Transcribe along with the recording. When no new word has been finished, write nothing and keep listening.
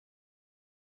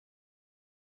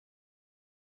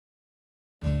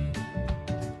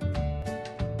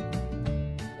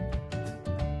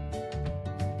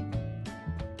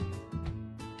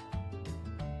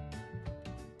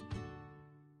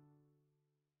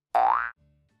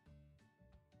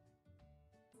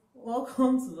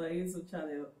Welcome to my YouTube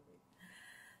channel.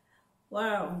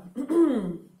 Wow,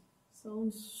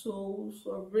 sounds so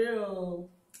surreal.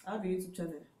 I have a YouTube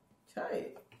channel. Chai.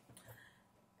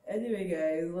 Anyway,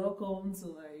 guys, welcome to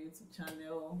my YouTube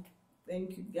channel.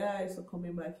 Thank you guys for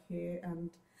coming back here, and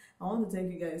I want to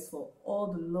thank you guys for all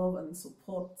the love and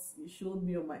support you showed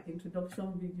me on my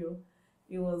introduction video.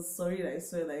 It was sorry that I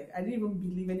swear, like I didn't even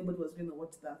believe anybody was going to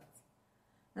watch that.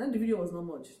 And the video was not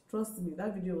much. Trust me,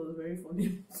 that video was very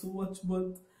funny to watch,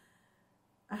 but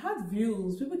I had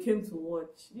views. People came to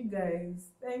watch. You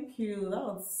guys, thank you. That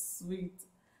was sweet.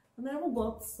 And I even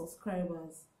got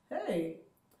subscribers. Hey,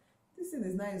 this thing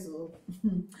is nice. Oh.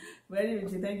 But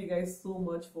anyway, thank you guys so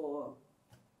much for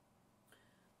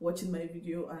watching my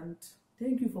video, and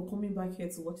thank you for coming back here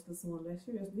to watch this one. Like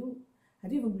seriously, I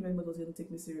didn't even believe anybody was going to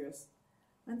take me serious.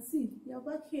 And see, you're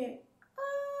back here.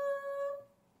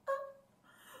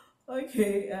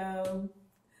 Okay.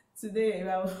 Today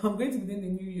I'm going to be doing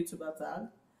the new YouTuber tag.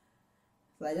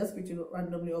 So I just picked it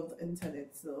randomly off the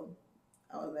internet. So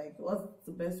I was like, what's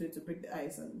the best way to break the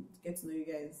ice and get to know you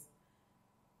guys?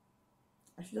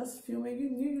 I should just film a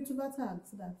new YouTuber tag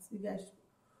so that you guys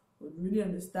would really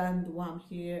understand why I'm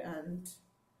here and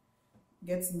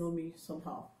get to know me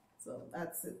somehow. So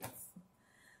that's it.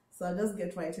 So I'll just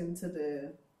get right into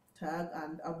the tag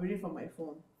and I'll read it from my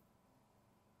phone.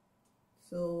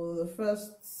 So the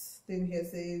first thing here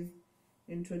says,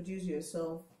 introduce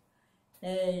yourself.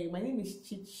 Hey, my name is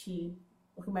Chichi.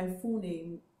 Okay, my full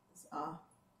name is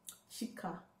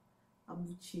Chika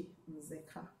Abuchi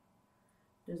Mzeka.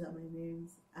 Those are my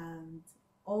names. And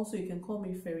also you can call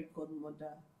me Fairy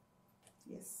Godmother.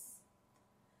 Yes.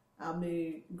 I'm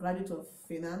a graduate of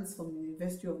finance from the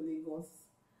University of Lagos.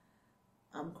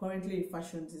 I'm currently a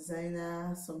fashion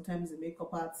designer, sometimes a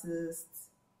makeup artist,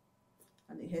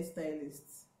 and a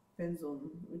hairstylist. Depends on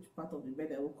which part of the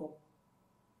bed I woke up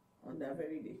on that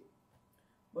very day.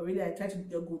 But really, I try to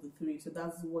juggle the three, so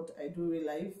that's what I do in real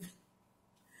life.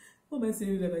 What am I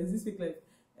saying real life? Is this fake life?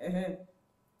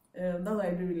 That's what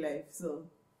I do in real life. So,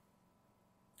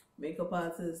 makeup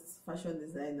artist, fashion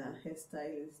designer,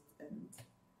 hairstylist, and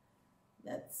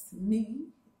that's me.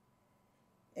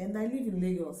 And I live in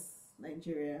Lagos,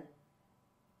 Nigeria.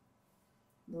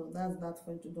 No, that's that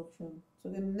for introduction. So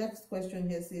the next question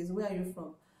here says, where are you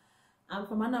from? I'm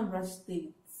from Anambra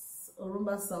State,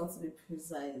 Orumba South to be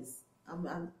precise. I'm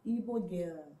an Igbo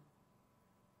girl,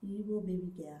 Igbo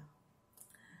baby girl.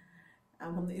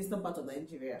 I'm from the eastern part of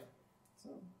Nigeria. So,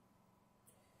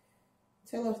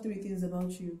 tell us three things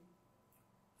about you.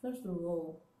 First of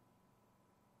all,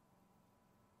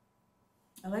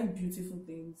 I like beautiful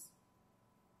things,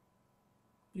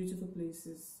 beautiful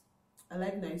places. I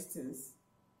like nice things.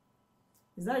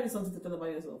 Is that really something to tell about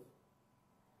yourself?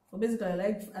 So basically, I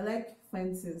like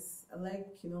fine things. I like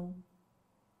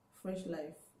fresh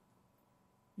life,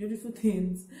 beautiful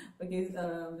things. Okay,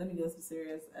 let me just be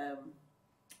serious.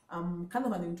 I'm kind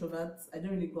of an introvert. I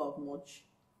don't really go out much.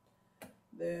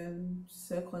 Then,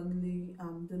 secondly,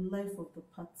 I'm the life of the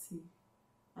party.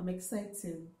 I'm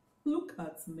exciting. Look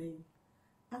at me.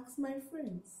 Ask my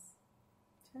friends.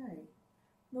 Chai.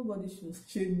 Nobody should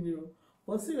shame me.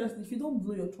 But seriously, if you don't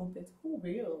blow your trumpet, who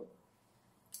will?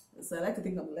 So I like to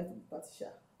think I'm the life of the party. Sha.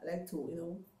 I like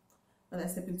to, when I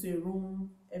step into a room,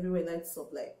 everywhere lights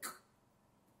up like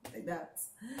that.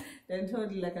 Then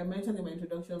thirdly, like I mentioned in my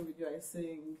introduction video, I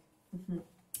sing.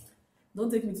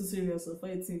 Don't take me too serious. So for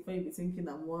you be thinking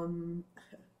I'm one,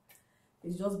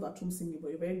 it's just bathroom singing, but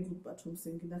you're very good bathroom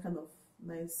singing, that kind of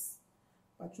nice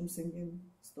bathroom singing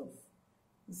stuff.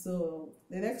 So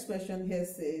the next question here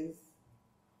says,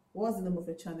 what's the name of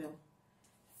your channel?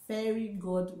 Fairy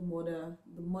Godmother.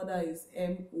 The mother is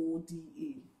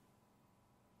MODA.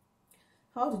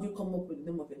 How did you come up with the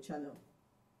name of your channel?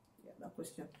 Yeah, that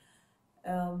question.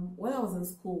 When I was in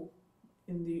school,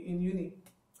 in uni,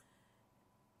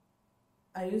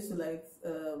 I used to like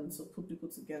to put people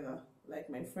together. Like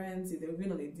my friends, if they were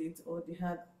going on a date or they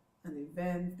had an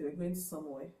event, they were going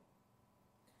somewhere.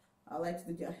 I like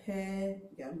to do their hair,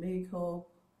 their makeup,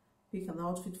 pick an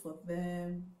outfit for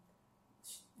them,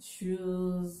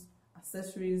 shoes,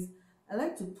 accessories. I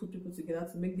like to put people together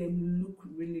to make them look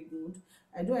really good.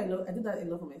 I do that a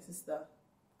lot for my sister,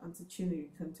 Auntie Chini. You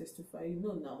can testify. You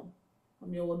know now,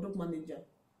 I'm your wardrobe manager.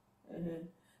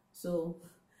 So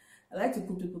I like to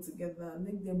put people together and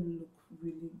make them look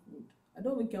really good. I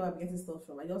don't even care where I'm getting stuff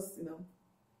from. I just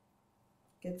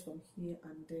get from here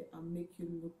and there and make you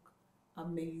look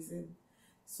amazing.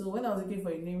 So when I was looking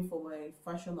for a name for my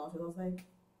fashion outfit, I was like,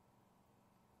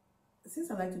 since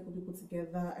I like to put people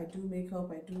together, I do makeup,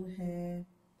 I do hair,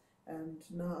 and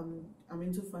now I'm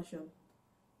into fashion.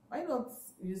 Why not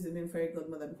use the name Fairy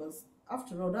Godmother? Because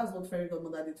after all, that's what Fairy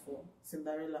Godmother did for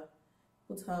Cinderella.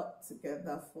 Put her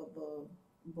together for the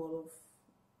ball of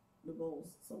the balls.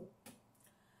 So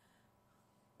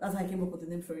that's how I came up with the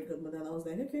name Fairy Godmother, and I was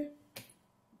like, okay,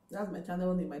 that's my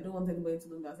channel name. I don't want anybody to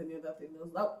know me as any other thing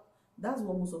else. That's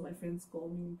what most of my friends call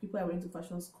me. People I went to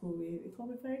fashion school with, they call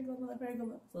me Fairy Godmother, Fairy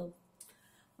Godmother. So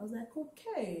I was like,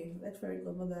 okay, let Fairy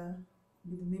Godmother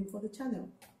be the name for the channel.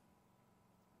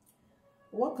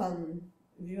 What can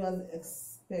viewers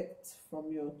expect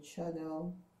from your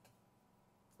channel?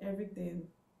 Everything.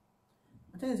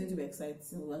 I think it's going to be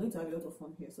exciting. We're going to have a lot of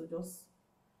fun here, so just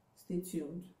stay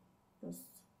tuned. Just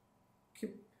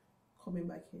keep coming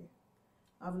back here.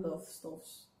 I have a lot of stuff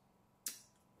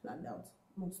planned out.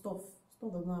 No, stuff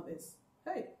does not have S.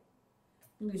 Hey,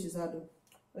 English is hard.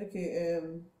 Okay,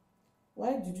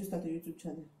 why did you start a YouTube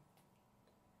channel?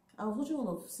 I was watching one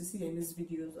of Cece Emi's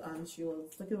videos, and she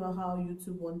was talking about how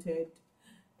YouTube wanted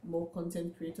more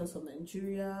content creators from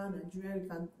Nigeria.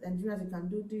 Nigerians, you can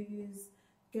do this.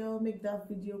 Girl, make that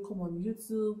video, come on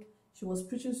YouTube. She was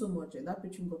preaching so much, and that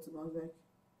preaching got to me. I was like,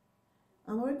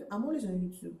 I'm always on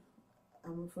YouTube.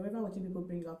 I'm forever watching people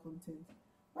bring out content.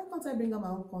 Why can't I bring out my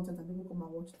own content and people come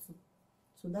and watch it too?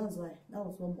 So that's why. That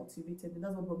was what motivated me.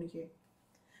 That's what brought me here.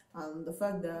 And the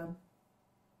fact that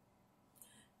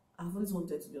I've always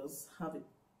wanted to just have a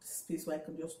space where I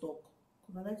can just talk.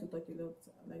 Because I like to talk a lot.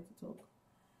 I like to talk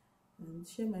and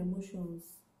share my emotions.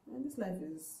 And this life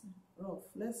is rough.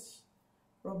 Let's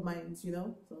rub minds, you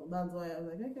know? So that's why I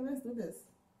was like, okay, let's do this.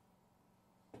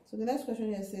 So the next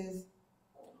question here says,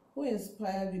 who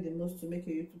inspired you the most to make a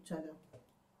YouTube channel?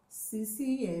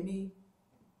 Cece Emi.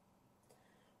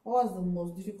 What was the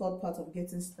most difficult part of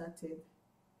getting started?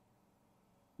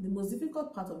 The most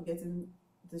difficult part of getting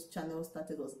this channel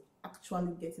started was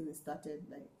actually getting it started,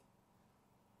 like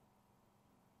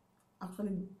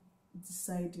actually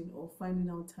deciding or finding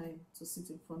out time to sit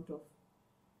in front of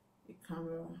a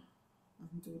camera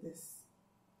and do this.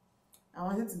 I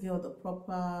wanted to get all the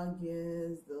proper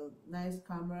gears, the nice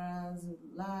cameras,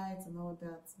 lights and all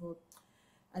that, but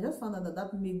I just found out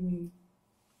that made me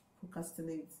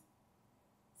procrastinate.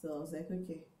 So I was like,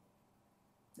 okay,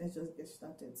 let's just get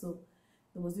started. So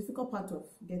the most difficult part of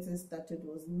getting started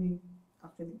was me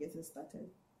actually getting started.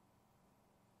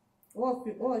 What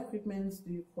equipment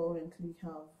do you currently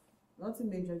have? Nothing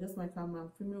major, just my camera.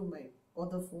 I'm filming with my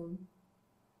other phone.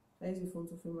 I use the phone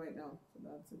to film right now, so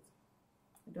that's it.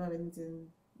 I don't have anything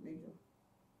major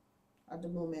at the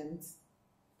moment.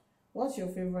 What's your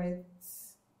favorite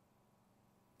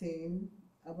thing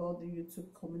about the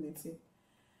YouTube community?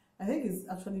 I think it's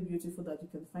actually beautiful that you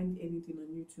can find anything on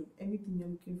YouTube, anything you're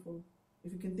looking for.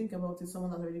 If you can think about it,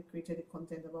 someone has already created a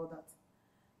content about that.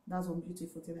 That's one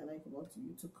beautiful thing I like about the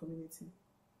YouTube community.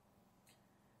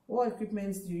 What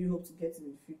equipment do you hope to get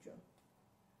in the future?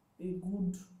 A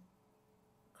good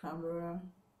camera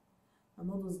and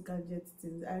all those gadget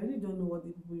things. I really don't know what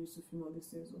the people used to film all these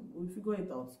things on. We'll figure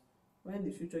it out. When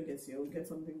the future gets here, we'll get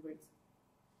something great.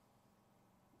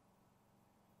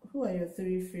 Who are your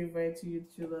 3 favorite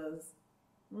YouTubers?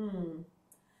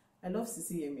 I love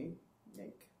Cece Emi.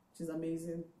 Like, she's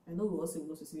amazing. I know we all say we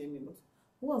love Cece Emi, but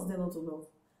who else there not to love?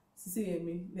 Cece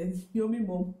Emi, then Yomi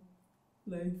Mom.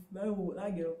 Like, that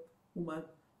girl, woman,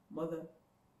 mother,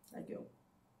 that girl.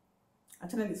 Her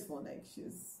channel is fun, like,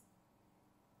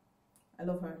 I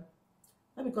love her.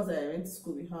 Not because I went to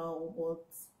school with her, but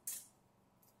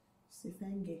she's a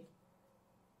fine girl.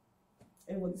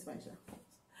 Everybody's fine, sure.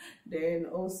 Then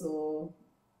also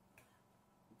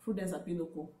Prudence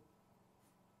Apinoko.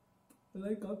 I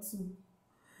like her too.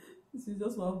 She's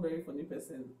just one very funny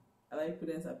person. I like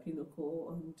Prudence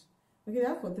Apinoko. And okay,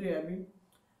 that's for 3. I mean,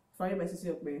 Fari by Sisi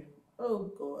Okpe.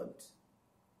 Oh God,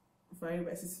 Fari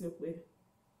by Sisi Okpe.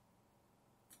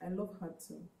 I love her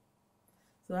too.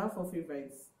 So I have 4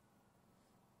 favorites.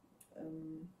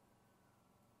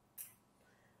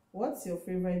 What's your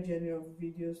favorite genre of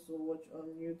videos to watch on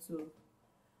YouTube?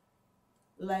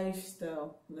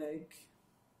 Lifestyle, like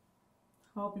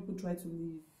how people try to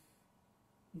live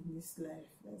in this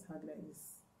life that's hard like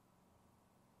this.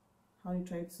 How you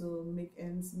try to make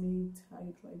ends meet, how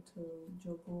you try to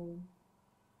juggle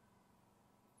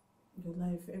your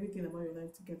life, everything about your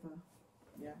life together.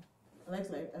 Yeah, I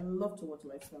like life. I love to watch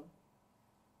lifestyle.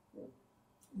 Yeah.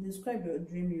 Describe your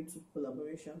dream YouTube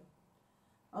collaboration.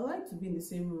 I like to be in the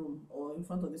same room or in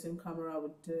front of the same camera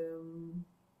with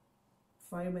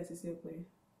Fire by Cece Okpe.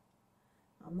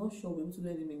 I'm not sure we'll be able to do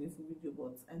any meaningful video,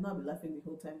 but I know I'll be laughing the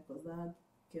whole time because that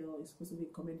girl is supposed to be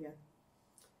a comedian.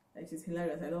 Like, she's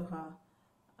hilarious. I love her.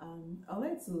 I would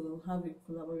like to have a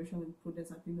collaboration with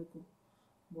Prudence Apinoko.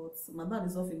 But Madam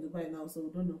is off in Dubai now, so we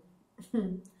don't know.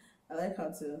 I like how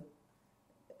to.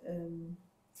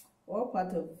 What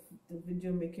part of the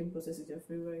video making process is your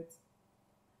favorite?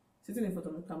 Sitting in front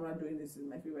of the camera doing this is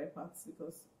my favorite part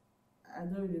because I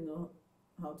don't really know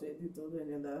how to edit or do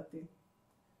any other thing.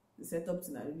 The setup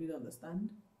thing I really don't understand.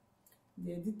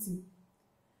 The editing.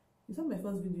 It's not my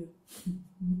first video.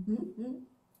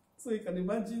 So you can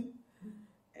imagine.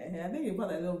 I think the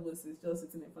part I love most is just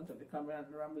sitting in front of the camera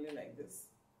and rambling like this.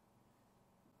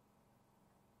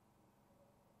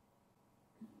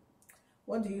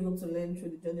 What do you hope to learn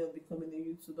through the journey of becoming a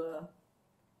YouTuber?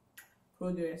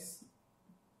 Progress.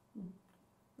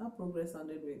 Not progress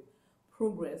sounded weird.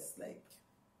 Progress, like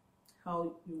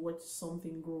how you watch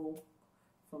something grow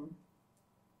from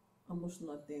almost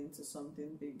nothing to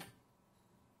something big.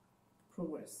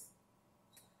 Progress.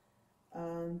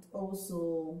 And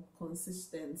also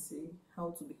consistency, how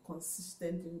to be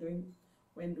consistent in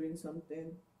doing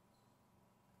something.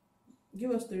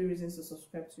 Give us 3 reasons to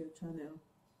subscribe to your channel.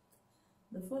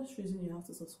 The first reason you have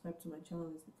to subscribe to my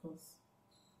channel is because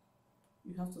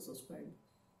you have to subscribe.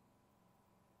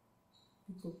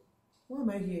 People, why am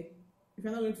I here if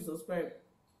you're not going to subscribe?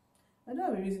 I don't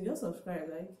have a reason, just subscribe.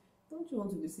 Like, don't you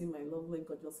want to be seeing my lovely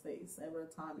gorgeous face every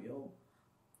time you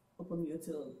open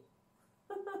YouTube?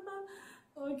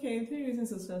 Okay, 3 reasons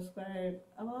to subscribe.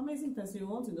 I'm an amazing person, you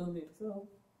want to donate, so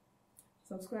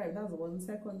subscribe. That's one.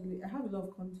 Secondly, I have a lot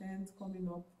of content coming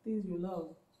up, things you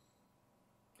love.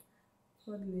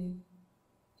 Thirdly,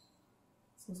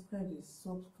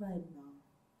 subscribe now.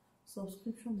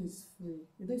 Subscription is free.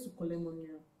 You don't need to collect money.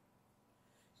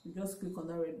 You just click on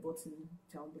that red button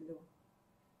down below.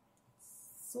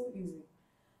 So easy.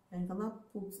 And you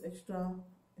cannot put extra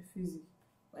effigy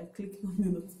by clicking on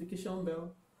the notification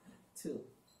bell too.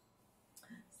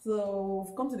 So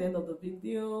we've come to the end of the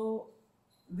video.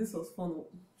 This was fun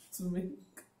to make.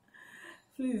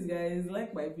 Please guys,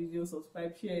 like my video,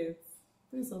 subscribe, share it.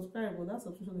 Please subscribe, but that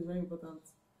subscription is very important.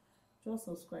 Just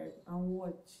subscribe and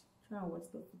watch. Try and watch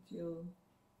the video.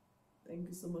 Thank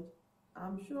you so much.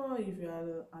 I'm sure if you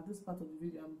are at this part of the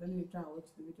video, I'm telling you try and watch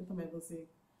the video. What am I going to say?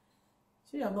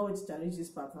 Sure, you have not watched challenge this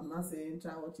part. I'm not saying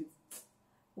try and watch it.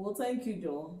 Well, thank you,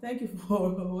 Joe. Thank you for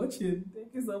watching.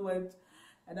 Thank you so much.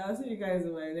 And I'll see you guys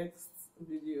in my next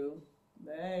video.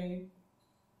 Bye.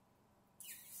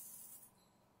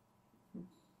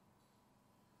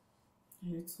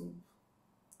 YouTube.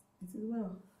 It is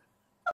well.